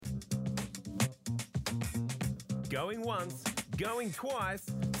Going once, going twice,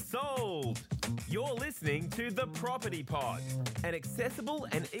 sold! You're listening to The Property Pod, an accessible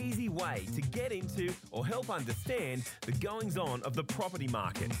and easy way to get into or help understand the goings-on of the property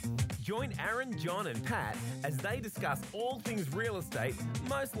market. Join Aaron, John and Pat as they discuss all things real estate,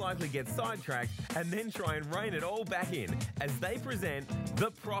 most likely get sidetracked, and then try and rein it all back in as they present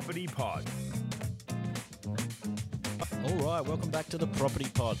The Property Pod. All right, welcome back to the Property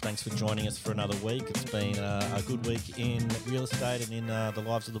Pod. Thanks for joining us for another week. It's been a good week in real estate and in the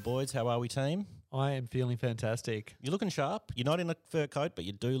lives of the boys. How are we, team? I am feeling fantastic. You're looking sharp. You're not in a fur coat, but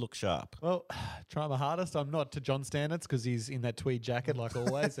you do look sharp. Well, try my hardest. I'm not to John standards because he's in that tweed jacket like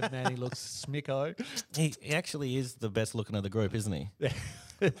always, and man, he looks smicko. He actually is the best looking of the group, isn't he?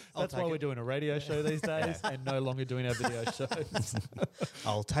 That's why we're doing a radio show these days and no longer doing our video shows.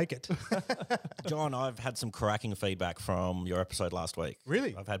 I'll take it. John, I've had some cracking feedback from your episode last week.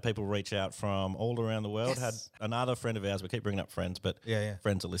 Really? I've had people reach out from all around the world. Yes. Had another friend of ours, we keep bringing up friends, but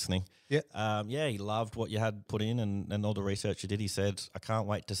friends are listening. Yeah. He loved what you had put in and all the research you did. He said, I can't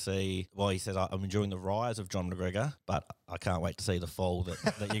wait to see, he said, I'm enjoying the rise of John McGregor, but I can't wait to see the fall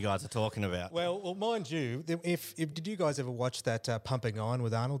that you guys are talking about. Well, mind you, if did you guys ever watch that Pumping Iron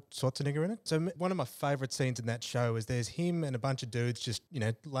with Arnold Schwarzenegger in it? So one of my favourite scenes in that show is there's him and a bunch of dudes just,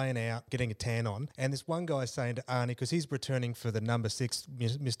 laying out, getting a tan on. And this one guy saying to Arnie, because he's returning for the number 6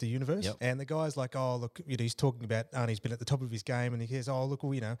 Mr. Universe. And the guy's like, oh, look, he's talking about Arnie's been at the top of his game. And he says, oh, look,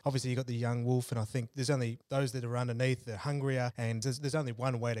 obviously you got the young wolf. And I think there's only those that are underneath, they're hungrier. And there's only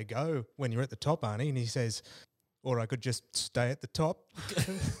one way to go when you're at the top, Arnie. And he says, or I could just stay at the top.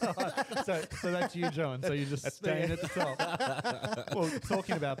 So that's you, John. So you're just staying at the top. Well,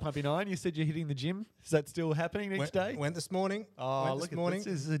 talking about Pumping Iron, you said you're hitting the gym. Is that still happening each day? Went this morning. Oh, look at this.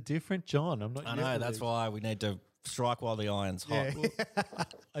 This is a different John. I know, that's why we need to strike while the iron's hot. Well,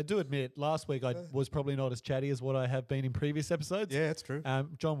 I do admit, last week I was probably not as chatty as what I have been in previous episodes. Yeah, that's true.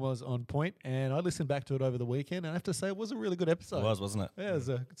 John was on point, and I listened back to it over the weekend, and I have to say it was a really good episode. It was, wasn't it? Yeah, there was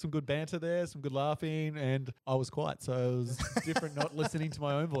some good banter there, some good laughing, and I was quiet, so it was different not listening to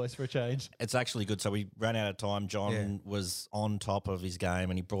my own voice for a change. It's actually good. So we ran out of time. John was on top of his game,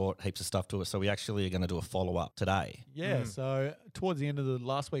 and he brought heaps of stuff to us. So we actually are going to do a follow-up today. Yeah, so towards the end of the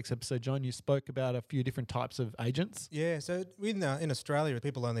last week's episode, John, you spoke about a few different types of agents. Yeah, so in Australia,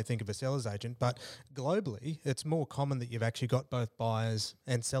 people only think of a seller's agent, but globally, it's more common that you've actually got both buyers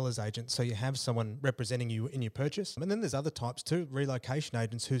and seller's agents. So you have someone representing you in your purchase. And then there's other types too, relocation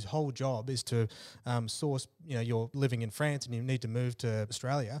agents whose whole job is to source, you're living in France and you need to move to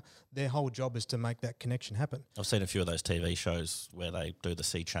Australia. Their whole job is to make that connection happen. I've seen a few of those TV shows where they do the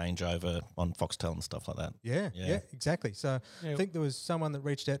sea changeover on Foxtel and stuff like that. Yeah, exactly. So I think there was someone that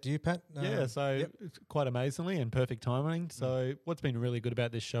reached out to you, Pat. Quite amazingly and perfect timing. So what's been really good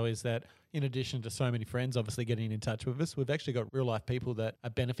about this show is that in addition to so many friends obviously getting in touch with us, we've actually got real life people that are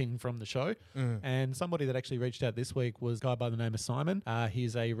benefiting from the show. And somebody that actually reached out this week was a guy by the name of Simon.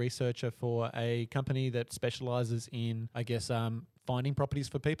 He's a researcher for a company that specialises in, finding properties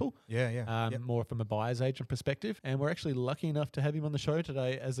for people. More from a buyer's agent perspective. And we're actually lucky enough to have him on the show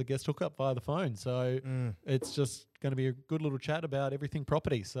today as a guest hookup via the phone. So it's just going to be a good little chat about everything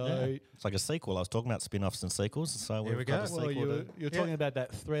property. So it's like a sequel. I was talking about spin-offs and sequels. So here we go. You're talking about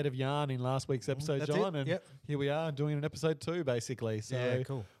that thread of yarn in last week's episode, John. And here we are doing an episode 2, basically. So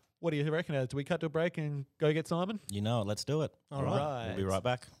cool. What do you reckon? Do we cut to a break and go get Simon? You know it. Let's do it. All right. We'll be right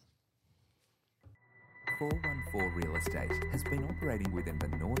back. 414 Real Estate has been operating within the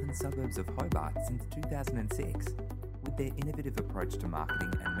northern suburbs of Hobart since 2006. With their innovative approach to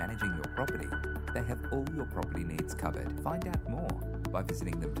marketing and managing your property, they have all your property needs covered. Find out more by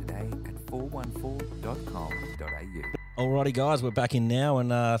visiting them today at 414.com.au. Alrighty, guys, we're back in now,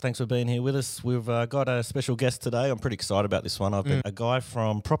 and thanks for being here with us. We've got a special guest today. I'm pretty excited about this one. I've been a guy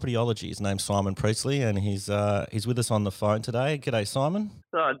from Propertyology. His name's Simon Pressley, and he's with us on the phone today. G'day, Simon.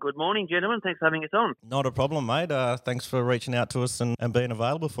 Good morning, gentlemen. Thanks for having us on. Not a problem, mate. Thanks for reaching out to us and being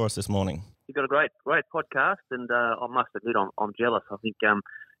available for us this morning. You've got a great podcast, and I must admit I'm jealous. I think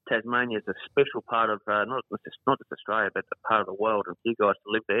Tasmania is a special part of not just Australia, but a part of the world. And for you guys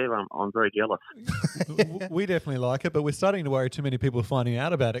to live there, I'm very jealous. We definitely like it, but we're starting to worry too many people finding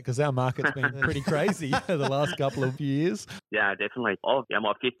out about it because our market's been pretty crazy the last couple of years. Yeah, definitely.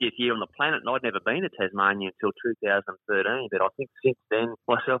 My 50th year on the planet, and I'd never been to Tasmania until 2013. But I think since then,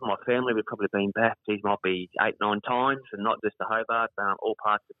 myself and my family, we've probably been back, might be 8-9 times, and not just to Hobart, all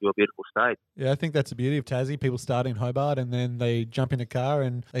parts of your beautiful state. Yeah, I think that's the beauty of Tassie. People start in Hobart and then they jump in a car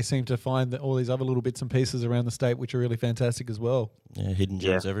and they they seem to find that all these other little bits and pieces around the state, which are really fantastic as well. Yeah, hidden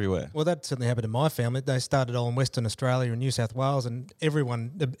gems everywhere. Well, that certainly happened in my family. They started all in Western Australia and New South Wales, and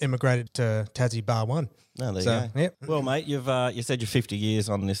everyone immigrated to Tassie bar one. No, there you go. Yep. Well, mate, you said you're 50 years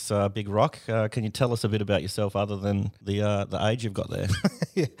on this big rock. Can you tell us a bit about yourself other than the age you've got there?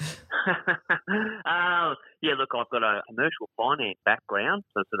 Yeah, look, I've got a commercial finance background,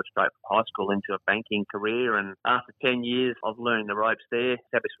 so sort of straight from high school into a banking career, and after 10 years, I've learned the ropes there,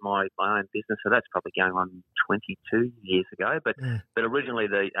 established my own business, so that's probably going on 22 years ago, but originally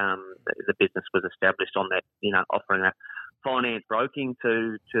the business was established on that, offering a finance broking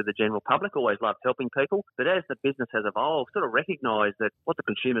to the general public. Always loved helping people. But as the business has evolved, sort of recognised that what the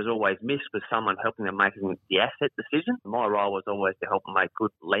consumers always miss was someone helping them making the asset decision. My role was always to help them make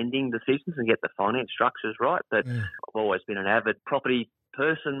good lending decisions and get the finance structures right. But I've always been an avid property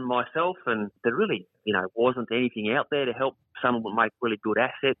person myself, and there really, wasn't anything out there to help someone make really good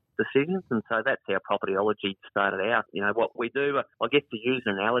asset decisions, and so that's how Propertyology started out. What we do, I guess to use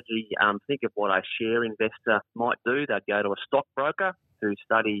an analogy, think of what a share investor might do. They'd go to a stockbroker who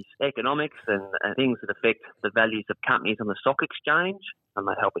studies economics and things that affect the values of companies on the stock exchange, and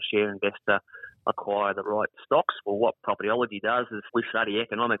they help a share investor acquire the right stocks. Well, what Propertyology does is we study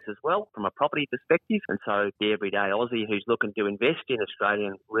economics as well from a property perspective, and so the everyday Aussie who's looking to invest in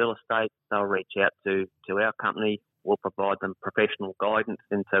Australian real estate, they'll reach out to our company. We'll provide them professional guidance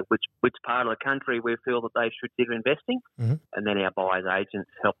into which part of the country we feel that they should consider investing, and then our buyers agents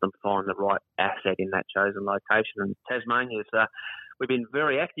help them find the right asset in that chosen location. And Tasmania's we've been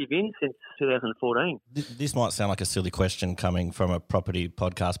very active in since 2014. This might sound like a silly question coming from a property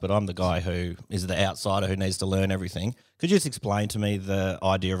podcast, but I'm the guy who is the outsider who needs to learn everything. Could you just explain to me the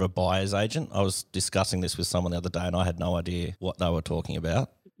idea of a buyer's agent? I was discussing this with someone the other day and I had no idea what they were talking about.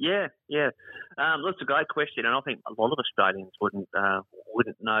 Yeah. Look, it's a great question, and I think a lot of Australians wouldn't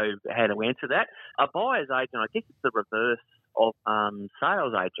know how to answer that. A buyer's agent, I guess it's the reverse of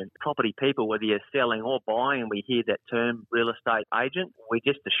sales agent. Property people, whether you're selling or buying, and we hear that term real estate agent, we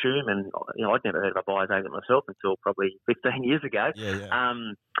just assume, and I'd never heard of a buyer's agent myself until probably 15 years ago.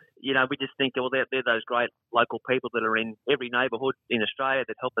 We just think, well, they're those great local people that are in every neighbourhood in Australia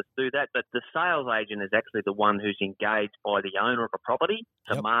that help us do that. But the sales agent is actually the one who's engaged by the owner of a property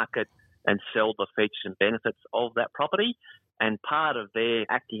to market and sell the features and benefits of that property. And part of their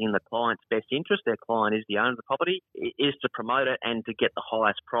acting in the client's best interest, their client is the owner of the property, is to promote it and to get the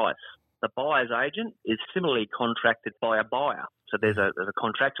highest price. The buyer's agent is similarly contracted by a buyer. So there's a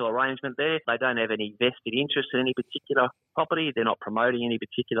contractual arrangement there. They don't have any vested interest in any particular property. They're not promoting any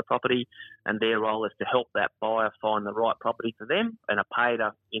particular property, and their role is to help that buyer find the right property for them and are paid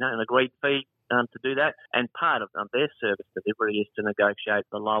an agreed fee to do that. And part of their service delivery is to negotiate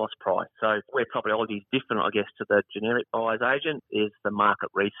the lowest price. So where Propertyology is different, I guess, to the generic buyer's agent is the market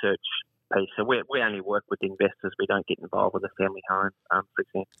research piece. So we only work with investors. We don't get involved with the family homes, for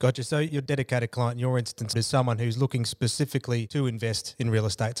example. Gotcha. So your dedicated client, in your instance, is someone who's looking specifically to invest in real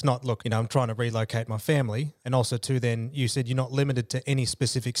estate. It's not, look, I'm trying to relocate my family. And also, too, then you said you're not limited to any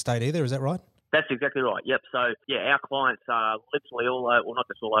specific state either. Is that right? That's exactly right. Yep. So, our clients are literally all over, well, not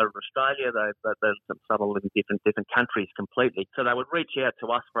just all over Australia, but some live in different countries completely. So they would reach out to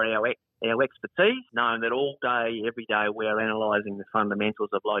us for our expertise, knowing that all day, every day, we're analysing the fundamentals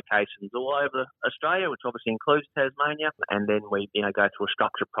of locations all over Australia, which obviously includes Tasmania, and then we go through a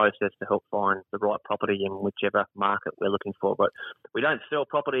structured process to help find the right property in whichever market we're looking for. But we don't sell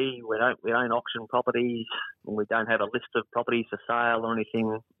property, we don't auction properties, and we don't have a list of properties for sale or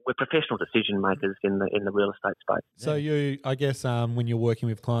anything. We're professional decision makers in the real estate space. So you, I guess, when you're working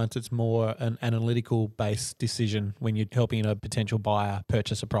with clients, it's more an analytical based decision when you're helping a potential buyer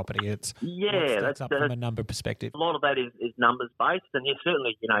purchase a property. It's that's up from a number perspective. A lot of that is numbers based, and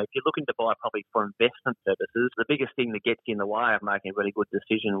certainly, if you're looking to buy a property for investment purposes, the biggest thing that gets in the way of making a really good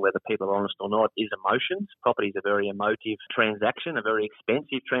decision, whether people are honest or not, is emotions. Property is a very emotive transaction, a very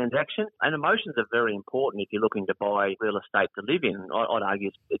expensive transaction, and emotions are very important if you're looking to buy real estate to live in. I'd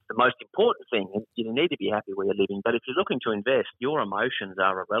argue it's the most important thing, and you need to be happy where you're living. But if you're looking to invest, your emotions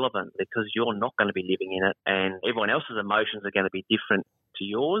are irrelevant because you're not going to be living in it, and everyone else's emotions are going to be different to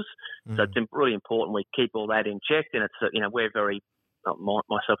yours. So it's really important we keep all that in check. And it's we're very,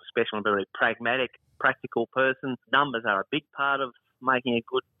 myself especially, I'm a very pragmatic, practical person. Numbers are a big part of making a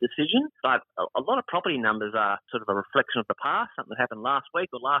good decision, but a lot of property numbers are sort of a reflection of the past, something that happened last week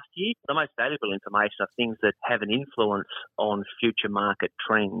or last year. The most valuable information are things that have an influence on future market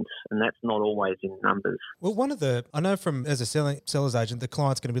trends, and that's not always in numbers. Well, I know from as a seller's agent, the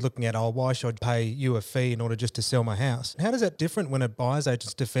client's going to be looking at, why should I pay you a fee in order just to sell my house? How does that different when a buyer's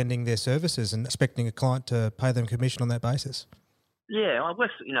agent's defending their services and expecting a client to pay them commission on that basis? Yeah, I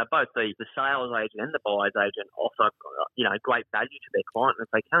guess, both the sales agent and the buyer's agent offer, great value to their client. And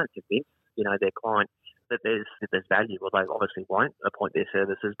if they can't convince, their client that there's value, well, they obviously won't appoint their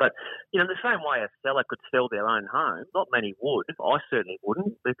services. But, the same way a seller could sell their own home, not many would. I certainly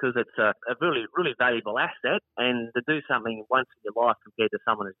wouldn't, because it's a really, really valuable asset. And to do something once in your life compared to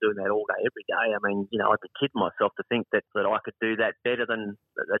someone who's doing that all day, every day, I mean, I'd be kidding myself to think that I could do that better than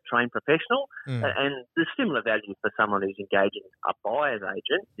a trained professional. And there's similar value for someone who's engaging a buyer's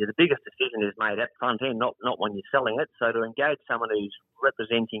agent. The biggest decision is made at front end, not when you're selling it. So to engage someone who's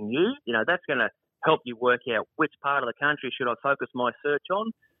representing you, that's going to help you work out which part of the country should I focus my search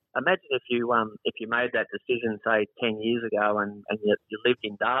on. Imagine if you made that decision, say, 10 years ago and you lived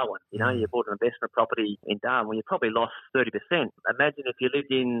in Darwin, you bought an investment property in Darwin, well, you probably lost 30%. Imagine if you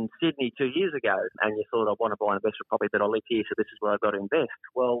lived in Sydney 2 years ago and you thought, I want to buy an investment property, but I live here, so this is where I've got to invest.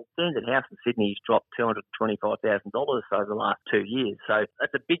 Well, standard house in Sydney's dropped $225,000 over the last 2 years. So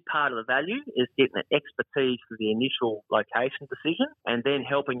that's a big part of the value, is getting the expertise for the initial location decision and then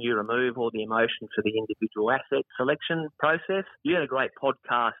helping you remove all the emotion for the individual asset selection process. You had a great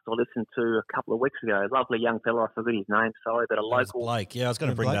podcast I listened to a couple of weeks ago. A lovely young fella, I forget his name, sorry, but a local... Blake. Yeah, I was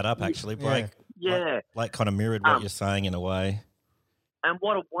going to bring that up, actually. Blake. Yeah. Blake kind of mirrored what you're saying in a way. And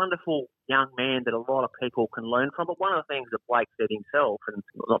what a wonderful young man that a lot of people can learn from. But one of the things that Blake said himself, and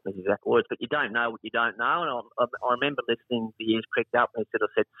not his exact words, but you don't know what you don't know. And I remember listening the years pricked up, and he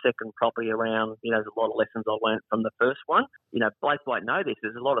said second property around, there's a lot of lessons I learned from the first one. Blake won't know this.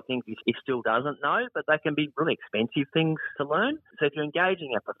 There's a lot of things he still doesn't know, but they can be really expensive things to learn. So if you're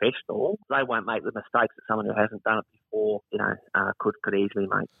engaging a professional, they won't make the mistakes that someone who hasn't done it before, could easily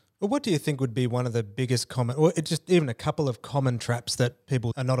make. Well, what do you think would be one of the biggest common, or just even a couple of common traps that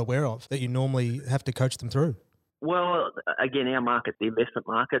people are not aware of that you normally have to coach them through? Well, again, our market, the investment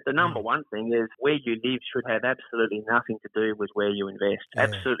market, the number one thing is where you live should have absolutely nothing to do with where you invest.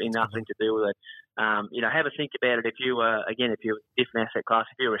 Absolutely nothing to do with it. Have a think about it. If you're a different asset class,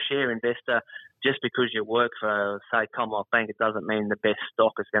 if you're a share investor, just because you work for, say, Commonwealth Bank, it doesn't mean the best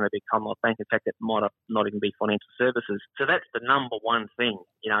stock is going to be Commonwealth Bank. In fact, it might not even be financial services. So that's the number one thing,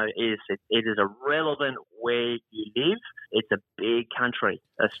 is it is irrelevant where you live. It's a big country.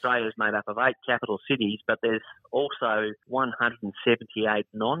 Australia is made up of 8 capital cities, but there's also 178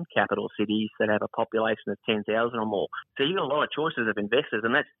 non-capital cities that have a population of 10,000 or more. So you've got a lot of choices of investors,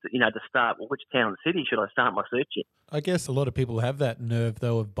 and that's, to start, well, which town and city should I start my search in? I guess a lot of people have that nerve,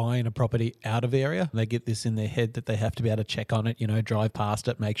 though, of buying a property out of area. They get this in their head that they have to be able to check on it, drive past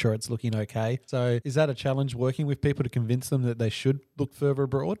it, make sure it's looking okay. So is that a challenge, working with people to convince them that they should look further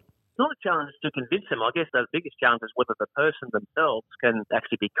abroad? It's not a challenge to convince them. I guess the biggest challenge is whether the person themselves can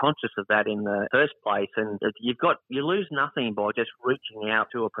actually be conscious of that in the first place. And you lose nothing by just reaching out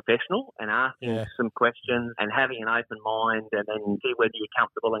to a professional and asking some questions and having an open mind, and then see whether you're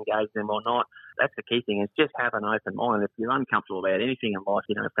comfortable engaging them or not. That's the key thing, is just have an open mind. If you're uncomfortable about anything in life,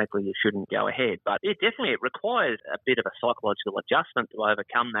 frankly, you shouldn't go ahead. But it requires a bit of a psychological adjustment to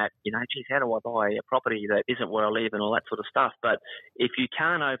overcome that. Geez, how do I buy a property that isn't where I live and all that sort of stuff? But if you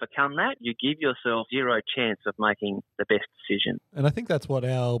can't overcome that, you give yourself zero chance of making the best decision. And I think that's what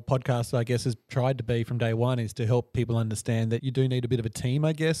our podcast, I guess, has tried to be from day one, is to help people understand that you do need a bit of a team,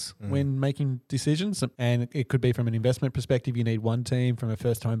 I guess, when making decisions. And it could be from an investment perspective, you need one team. From a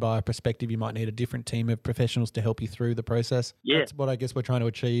first-time buyer perspective, you might need a different team of professionals to help you through the process. Yeah. That's what I guess we're trying to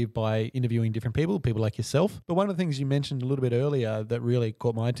achieve by interviewing different people like yourself. But one of the things you mentioned a little bit earlier that really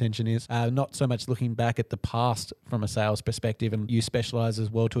caught my attention is not so much looking back at the past from a sales perspective, and you specialise as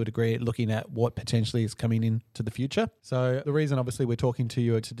well to a degree at looking at what potentially is coming into the future. So the reason obviously we're talking to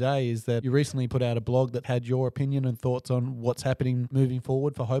you today is that you recently put out a blog that had your opinion and thoughts on what's happening moving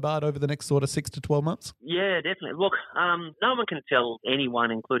forward for Hobart over the next sort of 6 to 12 months. Yeah, definitely. Look, no one can tell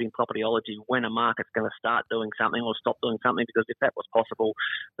anyone, including Propertyology, when a market's going to start doing something or stop doing something, because if that was possible,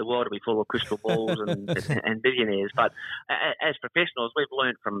 the world would be full of crystal balls and billionaires. But as professionals, we've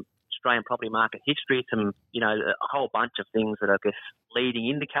learned from Australian property market history some, a whole bunch of things that are, I guess, leading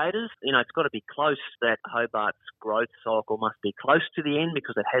indicators. It's got to be close. That Hobart's growth cycle must be close to the end,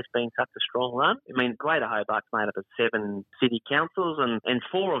 because it has been such a strong run. I mean, Greater Hobart's made up of 7 city councils, and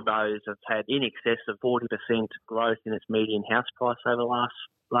 4 of those have had in excess of 40% growth in its median house price over the last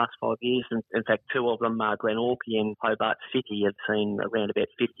 5 years. And in fact, 2 of them, Glenorchy and Hobart City, have seen around about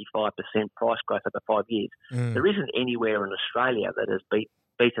 55% price growth over 5 years. There isn't anywhere in Australia that has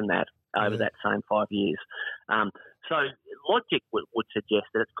beaten that over that same 5 years. So logic would suggest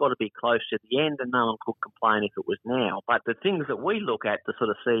that it's got to be close to the end, and no one could complain if it was now. But the things that we look at to sort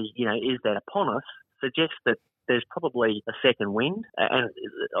of see, is that upon us, suggests that there's probably a second wind, and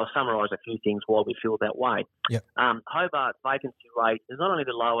I'll summarise a few things why we feel that way. Yep. Hobart's vacancy rate is not only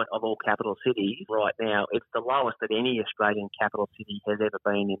the lowest of all capital cities right now, it's the lowest that any Australian capital city has ever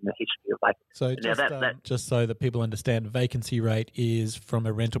been in the history of vacancy. So Now just so that people understand, vacancy rate is, from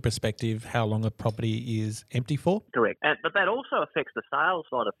a rental perspective, how long a property is empty for? Correct. But that also affects the sales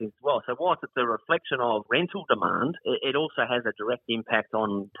side of things as well. So whilst it's a reflection of rental demand, it also has a direct impact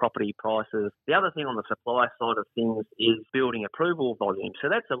on property prices. The other thing on the supply side of things is building approval volume. So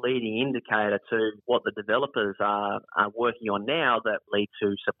that's a leading indicator to what the developers are working on now that lead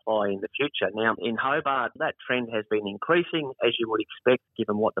to supply in the future. Now, in Hobart, that trend has been increasing, as you would expect,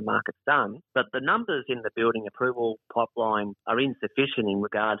 given what the market's done. But the numbers in the building approval pipeline are insufficient in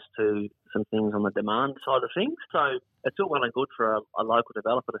regards to some things on the demand side of things. So it's all well and good for a local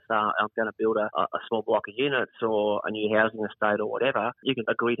developer to say, I'm going to build a small block of units or a new housing estate or whatever. You can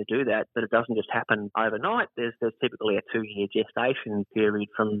agree to do that, but it doesn't just happen overnight. There's typically a 2-year gestation period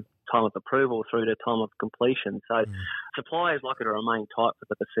from time of approval through to time of completion. So supply is likely to remain tight for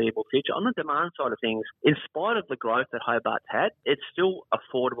the foreseeable future. On the demand side of things, in spite of the growth that Hobart's had, it's still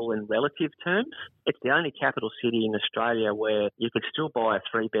affordable in relative terms. It's the only capital city in Australia where you could still buy a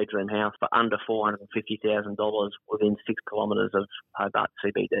 3-bedroom house for under $450,000 within 6 kilometres of Hobart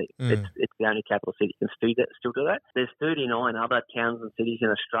CBD. It's the only capital city that can still do that. There's 39 other towns and cities in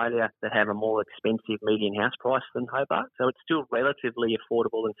Australia that have a more expensive median house price than Hobart, so it's still relatively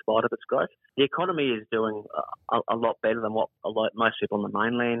affordable in spite of its growth. The economy is doing a lot better than what most people on the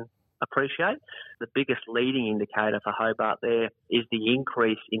mainland appreciate. The biggest leading indicator for Hobart there is the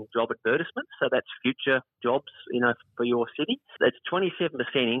increase in job advertisements. So that's future jobs, for your city. That's 27%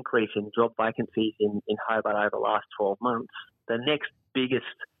 increase in job vacancies in Hobart over the last 12 months. The next biggest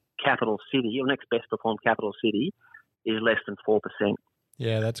capital city, or next best performed capital city, is less than 4%.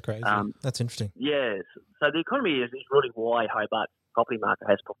 Yeah, that's crazy. That's interesting. Yes. So the economy is really why Hobart's property market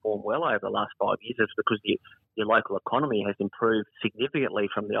has performed well over the last 5 years. It's because your local economy has improved significantly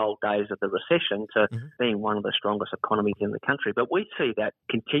from the old days of the recession to being one of the strongest economies in the country. But we see that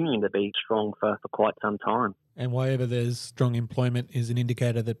continuing to be strong for quite some time. And wherever there's strong employment is an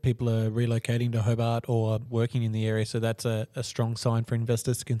indicator that people are relocating to Hobart or working in the area. So that's a strong sign for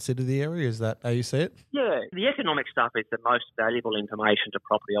investors to consider the area. Is that how you see it? Yeah, the economic stuff is the most valuable information to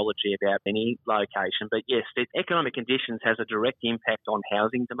propertyology about any location. But yes, the economic conditions has a direct impact on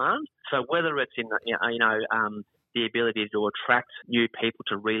housing demand. So whether it's in the ability to attract new people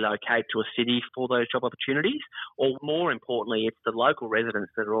to relocate to a city for those job opportunities, or more importantly, it's the local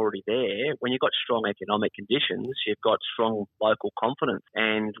residents that are already there. When you've got strong economic conditions, you've got strong local confidence.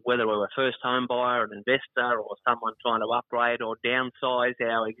 And whether we're a first home buyer, an investor, or someone trying to upgrade or downsize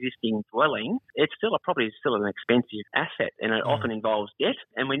our existing dwelling, a property is still an expensive asset, and it often involves debt.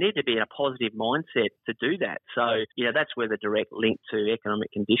 And we need to be in a positive mindset to do that. So, that's where the direct link to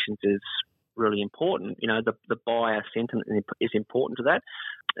economic conditions is really important. The buyer sentiment is important to that.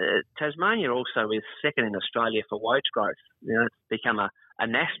 Tasmania also is second in Australia for wage growth. It's become a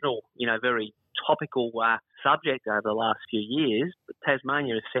national, very topical subject over the last few years. But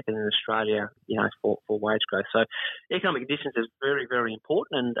Tasmania is second in Australia, for wage growth. So economic conditions is very, very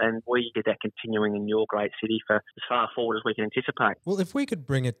important, and we get that continuing in your great city for as far forward as we can anticipate. Well, if we could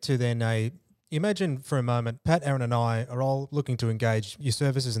bring it to then imagine for a moment, Pat, Aaron and I are all looking to engage your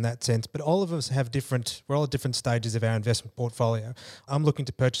services in that sense, but all of us we're all at different stages of our investment portfolio. I'm looking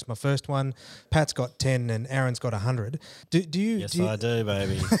to purchase my first one. Pat's got 10 and Aaron's got 100. Do you? Yes, I do,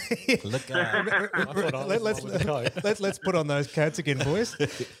 baby. Look out. Let's put on those coats again, boys.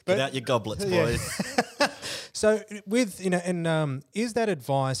 Get out your goblets, boys. So with, is that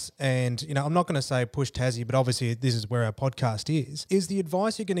advice, and, I'm not going to say push Tassie, but obviously this is where our podcast is the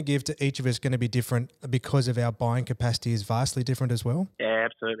advice you're going to give to each of us going to be different because of our buying capacity is vastly different as well? Yeah,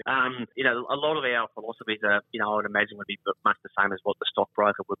 absolutely. A lot of our philosophies are, I would imagine would be much the same as what the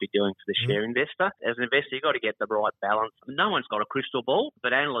stockbroker would be doing for the share investor. As an investor, you've got to get the right balance. No one's got a crystal ball,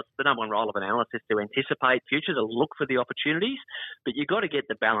 but the number one role of an analyst is to anticipate future, to look for the opportunities, but you've got to get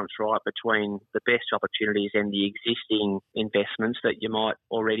the balance right between the best opportunities and the existing investments that you might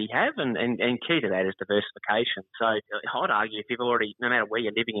already have, and key to that is diversification. So I'd argue if you've already, no matter where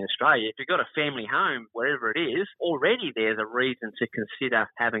you're living in Australia, if you've got a family home, wherever it is, already there's a reason to consider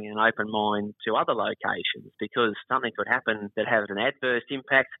having an open mind to other locations, because something could happen that has an adverse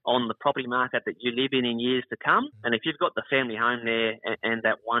impact on the property market that you live in years to come. And if you've got the family home there and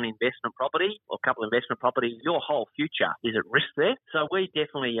that one investment property or a couple of investment properties, your whole future is at risk there. So we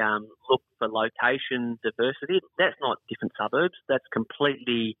definitely look for location diversity, that's not different suburbs. That's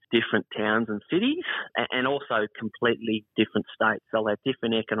completely different towns and cities, and also completely different states. They'll have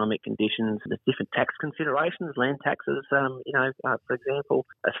different economic conditions. There's different tax considerations, land taxes. For example,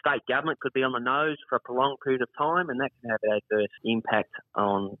 a state government could be on the nose for a prolonged period of time, and that can have an adverse impact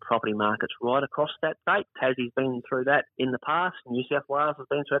on property markets right across that state. Tassie's been through that in the past. New South Wales has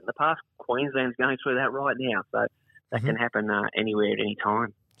been through it in the past. Queensland's going through that right now. So that can happen anywhere at any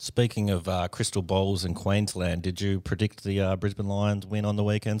time. Speaking of crystal balls in Queensland, did you predict the Brisbane Lions win on the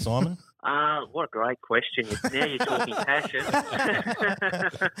weekend, Simon? What a great question. Now you're talking passion.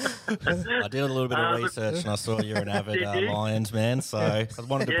 I did a little bit of research and I saw you're an avid Lions man, so I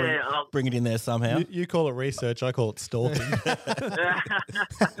wanted to bring it in there somehow. You call it research, I call it stalking.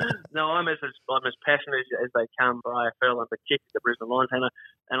 No, I'm as passionate as they come for AFL and particularly the Brisbane Lions.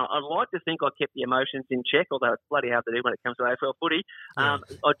 And I'd like to think I kept the emotions in check, although it's bloody hard to do when it comes to AFL footy. I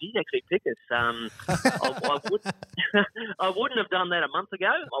did actually pick us. I wouldn't have done that a month ago.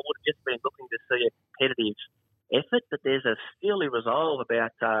 I would have just been looking to see a competitive effort, but there's a steely resolve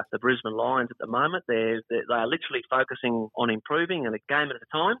about the Brisbane Lions at the moment. They are literally focusing on improving and a game at a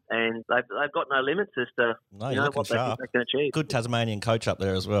time, and they've got no limits as to what they think they can achieve. Good Tasmanian coach up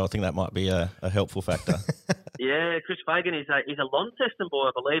there as well. I think that might be a helpful factor. Yeah, Chris Fagan is a Launceston boy,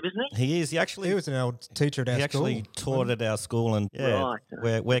 I believe, isn't he? He is. He was an old teacher at our school. He actually taught at our school, and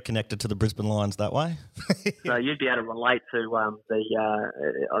we're connected to the Brisbane Lions that way. So you'd be able to relate to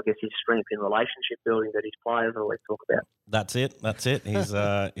I guess his strength in relationship building that his players always talk about. That's it. He's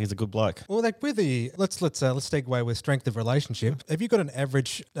a good bloke. Well, let's segue with strength of relationship. Have you got an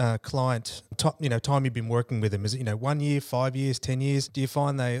average client time you've been working with them? Is it 1 year, 5 years, 10 years? Do you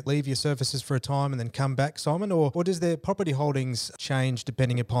find they leave your services for a time and then come back, Simon, or does their property holdings change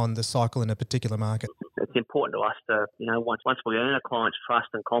depending upon the cycle in a particular market? It's important to us to once we earn a client's trust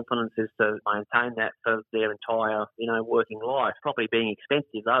and confidence is to maintain that for their entire working life. Property being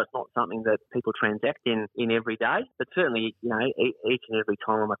expensive though, it's not something that people transact in every day, but certainly each and every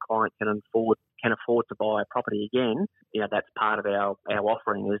time a client can afford to buy a property again, that's part of our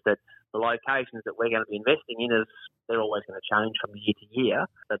offering is that the locations that we're going to be investing in they're always going to change from year to year,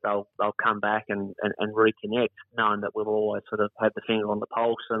 but they'll come back and reconnect, knowing that we'll always sort of have the finger on the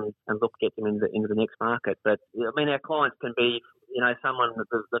pulse and look to get them into the next market. But our clients can be someone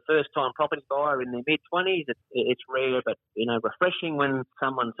the first time property buyer in their mid-20s. It's rare, but refreshing when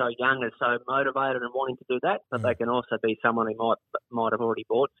someone so young is so motivated and wanting to do that. But they can also be someone who might have already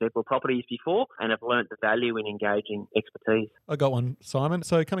bought several properties before and have learnt the value in engaging expertise. I got one, Simon.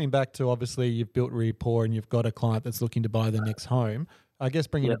 So coming back to obviously you've built rapport and you've got a client that's looking to buy the next home. I guess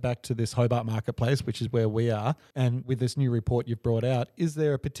bringing it back to this Hobart marketplace, which is where we are, and with this new report you've brought out, is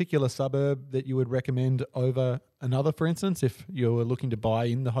there a particular suburb that you would recommend over another, for instance, if you were looking to buy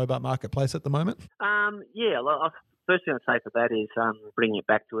in the Hobart marketplace at the moment? First thing I'd say for that is bringing it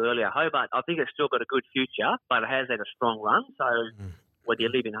back to earlier. Hobart, I think it's still got a good future, but it has had a strong run. So whether you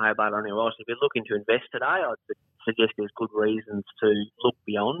live in Hobart or anywhere else, if you're looking to invest today, I'd suggest there's good reasons to look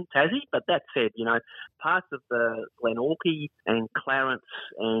beyond Tassie. But that said, parts of the Glenorchy and Clarence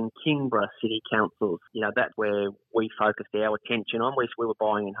and Kingborough city councils, that's where we focused our attention on. We were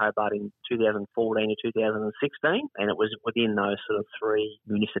buying in Hobart in 2014 to 2016, and it was within those sort of three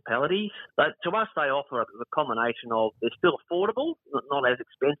municipalities. But to us, they offer a combination of they're still affordable, not as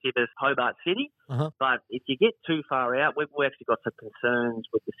expensive as Hobart City, but if you get too far out, we've actually got some concerns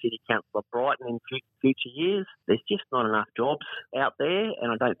with the City Council of Brighton in future years. There's just not enough jobs out there,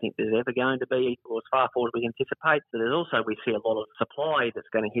 and I don't think there's ever going to be equal as far forward as we anticipate. So there's also, we see a lot of supply that's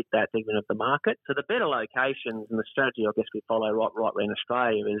going to hit that segment of the market. So the better locations and the strategy I guess we follow right around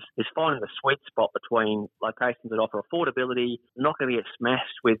Australia is finding the sweet spot between locations that offer affordability, not going to get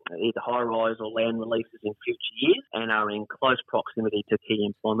smashed with either high-rise or land releases in future years, and are in close proximity to key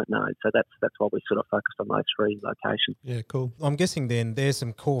employment nodes. So that's why we sort of focused on those three locations. Yeah, cool. I'm guessing then there's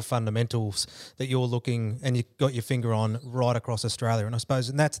some core fundamentals that you're looking and you've got your finger on right across Australia. And I suppose,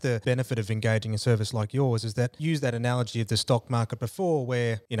 and that's the benefit of engaging a service like yours, is that use that analogy of the stock market before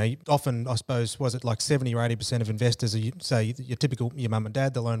where, often, I suppose, was it like 70 or 80% of investors, say your typical, your mum and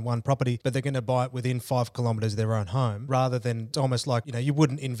dad, they'll own one property, but they're going to buy it within 5 kilometres of their own home, rather than it's almost like, you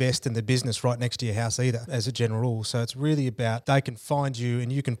wouldn't invest in the business right next to your house either, as a general rule. So it's really about they can find you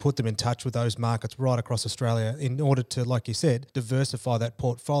and you can put them in touch with those markets right across Australia in order to, like you said, diversify that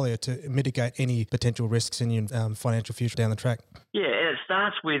portfolio to mitigate any potential risks in your financial future down the track. Yeah, and it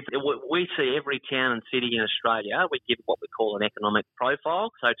starts with, we see every town and city in Australia, we give what we call an economic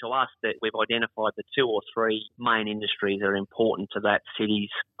profile. So to us, that we've identified the 2 or 3 main industries that are important to that city's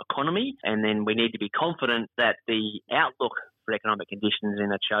economy, and then we need to be confident that the outlook for economic conditions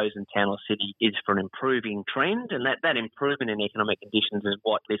in a chosen town or city is for an improving trend, and that improvement in economic conditions is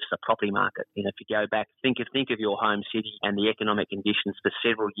what lifts the property market. You know, if you go back, think of your home city and the economic conditions for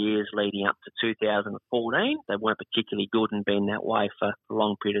several years leading up to 2014. They weren't particularly good and been that way for a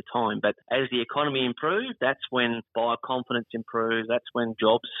long period of time. But as the economy improved, that's when buyer confidence improved. That's when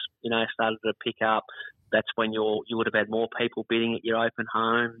jobs, started to pick up. That's when you would have had more people bidding at your open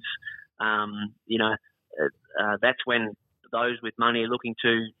homes. That's when those with money are looking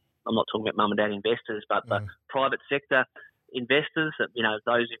to, I'm not talking about mum and dad investors, but the private sector investors,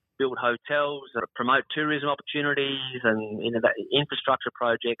 those who build hotels, that promote tourism opportunities and that infrastructure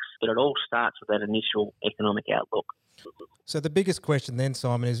projects, but it all starts with that initial economic outlook. So the biggest question then,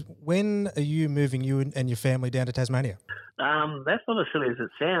 Simon, is when are you moving and your family down to Tasmania? That's not as silly as it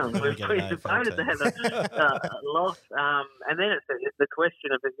sounds. We're predisposed to have a loss. And then it's the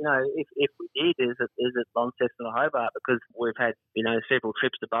question of, if we did, is it Launceston or Hobart? Because we've had, several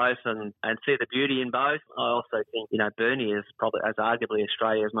trips to both and see the beauty in both. I also think, Burnie is arguably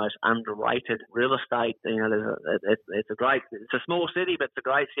Australia's most underrated real estate. It's a small city, but it's a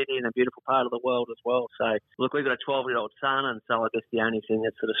great city and a beautiful part of the world as well. So, look, we've got a 12-year-old son, and so I guess the only thing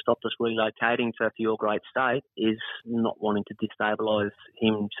that sort of stopped us relocating to your great state is not wanting to destabilise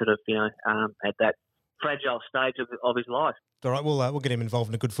him at that fragile stage of his life. All right, we'll get him involved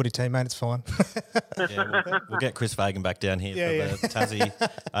in a good footy team, mate. It's fine. We'll get Chris Fagan back down here for the Tassie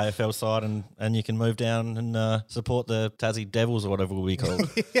AFL side, and you can move down and support the Tassie Devils or whatever we'll be called.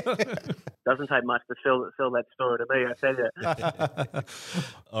 Doesn't take much to sell that story to me, I tell you.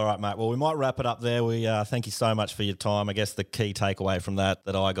 All right, mate. Well, we might wrap it up there. We thank you so much for your time. I guess the key takeaway from that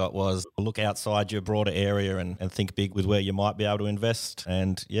I got was look outside your broader area and think big with where you might be able to invest,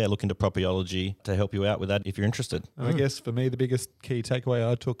 and look into Propertyology to help you out with that if you're interested. I guess for me, the biggest key takeaway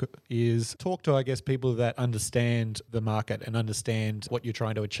I took is talk to, people that understand the market and understand what you're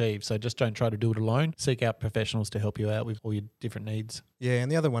trying to achieve. So just don't try to do it alone. Seek out professionals to help you out with all your different needs. Yeah,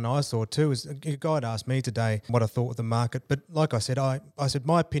 and the other one I saw too is a guy had asked me today what I thought of the market. But like I said, I said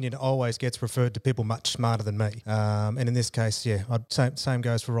my opinion always gets referred to people much smarter than me. And in this case, same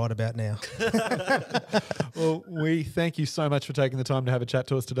goes for right about now. Well, we thank you so much for taking the time to have a chat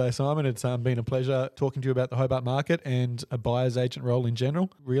to us today, Simon. It's been a pleasure talking to you about the Hobart market and a buyer's agent role in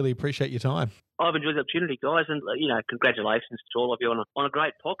general. Really appreciate your time. I've enjoyed the opportunity, guys, and congratulations to all of you on a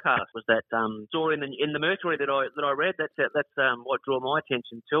great podcast. Was that story in the Mercury that I read? That's what drew my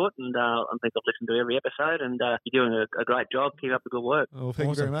attention to it, and I think I've listened to every episode, and you're doing a great job. Keep up the good work. Well, thank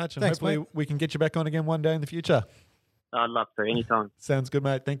you very much, and hopefully we can get you back on again one day in the future. I'd love to, anytime. Sounds good,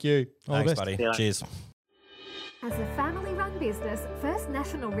 mate. Thank you. Thanks, buddy. Cheers. As a family-run business, First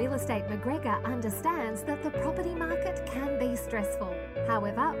National Real Estate McGregor understands that the property market can be stressful.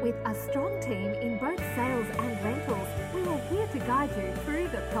 However, with a strong team in both sales and rentals, we are here to guide you through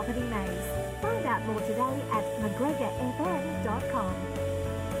the property maze. Find out more today at mcgregorfm.com.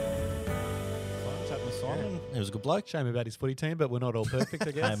 Chatting with Simon. He was a good bloke. Shame about his footy team, but we're not all perfect,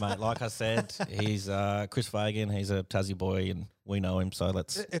 I guess. Hey, mate, like I said, he's Chris Fagan. He's a Tassie boy, and we know him, so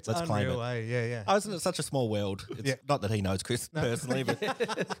let's claim it. Yeah. Oh, isn't it such a small world? It's not that he knows Chris personally, but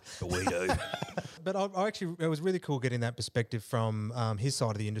we do. But it was really cool getting that perspective from his side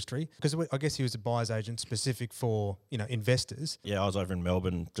of the industry, because I guess he was a buyer's agent specific for investors. Yeah, I was over in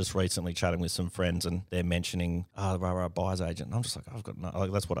Melbourne just recently chatting with some friends, and they're mentioning a buyer's agent. And I'm just like, I've got no.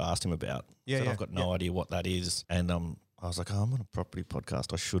 That's what I asked him about. Yeah, I've got no idea what that is, and I was like, I'm on a property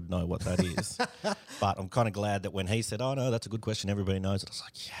podcast. I should know what that is. But I'm kind of glad that when he said, oh, no, that's a good question, everybody knows it. I was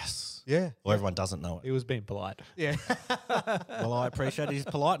like, yes. Yeah. Or everyone doesn't know it. He was being polite. Yeah. Well, I appreciated his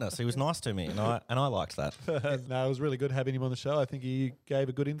politeness. He was nice to me, and I liked that. No, it was really good having him on the show. I think he gave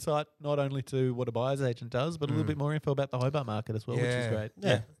a good insight, not only to what a buyer's agent does, but a little bit more info about the Hobart market as well, which is great.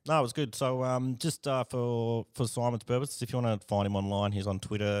 Yeah. No, it was good. So just for Simon's purpose, if you want to find him online, he's on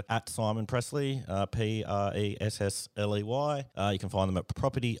Twitter at Simon Pressley, Pressley. You can find them at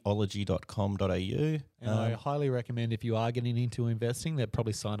propertyology.com.au. And I highly recommend, if you are getting into investing, that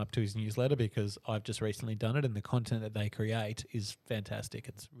probably sign up to his newsletter, because I've just recently done it, and the content that they create is fantastic.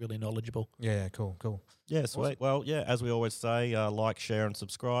 It's really knowledgeable. Yeah, cool. Yeah, sweet. Awesome. Well, yeah, as we always say, like, share and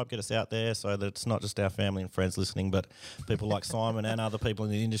subscribe. Get us out there so that it's not just our family and friends listening, but people like Simon and other people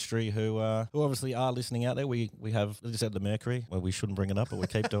in the industry who obviously are listening out there. We have, as you said, the Mercury. Well, we shouldn't bring it up, but we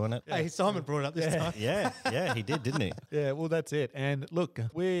keep doing it. Hey, Simon brought it up this time. Yeah, he did, didn't he? Yeah, well, that's it. And look,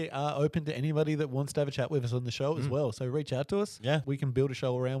 we are open to anybody that wants to have a chat with us on the show as well. So reach out to us. Yeah. We can build a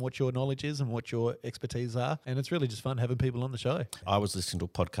show around what your knowledge is and what your expertise are. And it's really just fun having people on the show. I was listening to a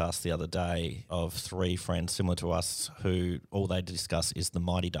podcast the other day of three friends similar to us who all they discuss is the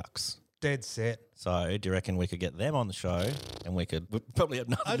Mighty Ducks. Dead set. So do you reckon we could get them on the show and we'd probably have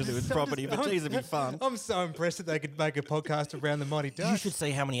nothing to do with property, but geez, it'd be fun. I'm so impressed that they could make a podcast around the Mighty Ducks. You should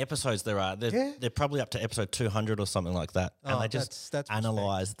see how many episodes there are. They're probably up to episode 200 or something like that. And they just that's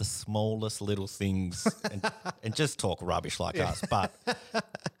analyse the smallest little things and just talk rubbish like us. But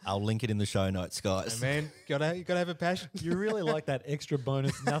I'll link it in the show notes, guys. Hey man, you gotta have a passion. You really like that extra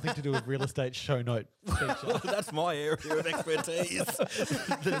bonus, nothing to do with real estate show note feature. That's my area of expertise.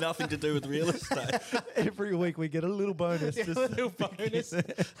 The nothing to do with real estate. Every week we get a little bonus. A little bonus.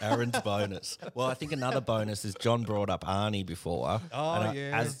 Aaron's bonus. Well, I think another bonus is John brought up Arnie before. Oh,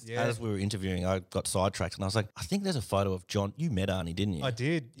 As we were interviewing, I got sidetracked and I was like, I think there's a photo of John. You met Arnie, didn't you? I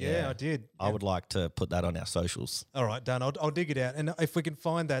did. Yeah, I did. I would like to put that on our socials. All right, done. I'll dig it out. And if we can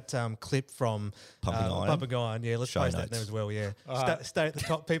find that clip from Pumping Iron, yeah, let's post that there as well, yeah. Stay at the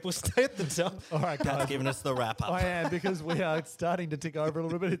top, people. Stay at the top. All right, guys. That's giving us the wrap up. I am, because we are starting to tick over a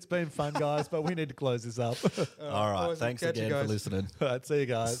little bit. It's been fun, guys, but we need to close this up. All right. Thanks again for listening. All right, see you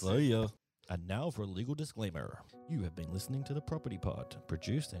guys. See ya. And now for a legal disclaimer. You have been listening to The Property Pod,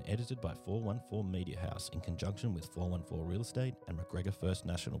 produced and edited by 414 Media House in conjunction with 414 Real Estate and McGregor First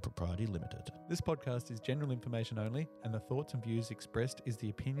National Propriety Limited. This podcast is general information only, and the thoughts and views expressed is the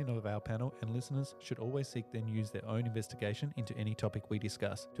opinion of our panel, and listeners should always seek and use their own investigation into any topic we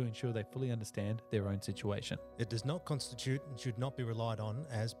discuss to ensure they fully understand their own situation. It does not constitute and should not be relied on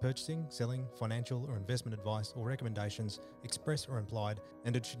as purchasing, selling, financial or investment advice or recommendations, express or implied,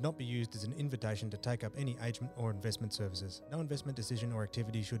 and it should not be used as an invitation to take up any agent or investment services. No investment decision or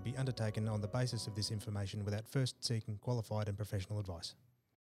activity should be undertaken on the basis of this information without first seeking qualified and professional advice.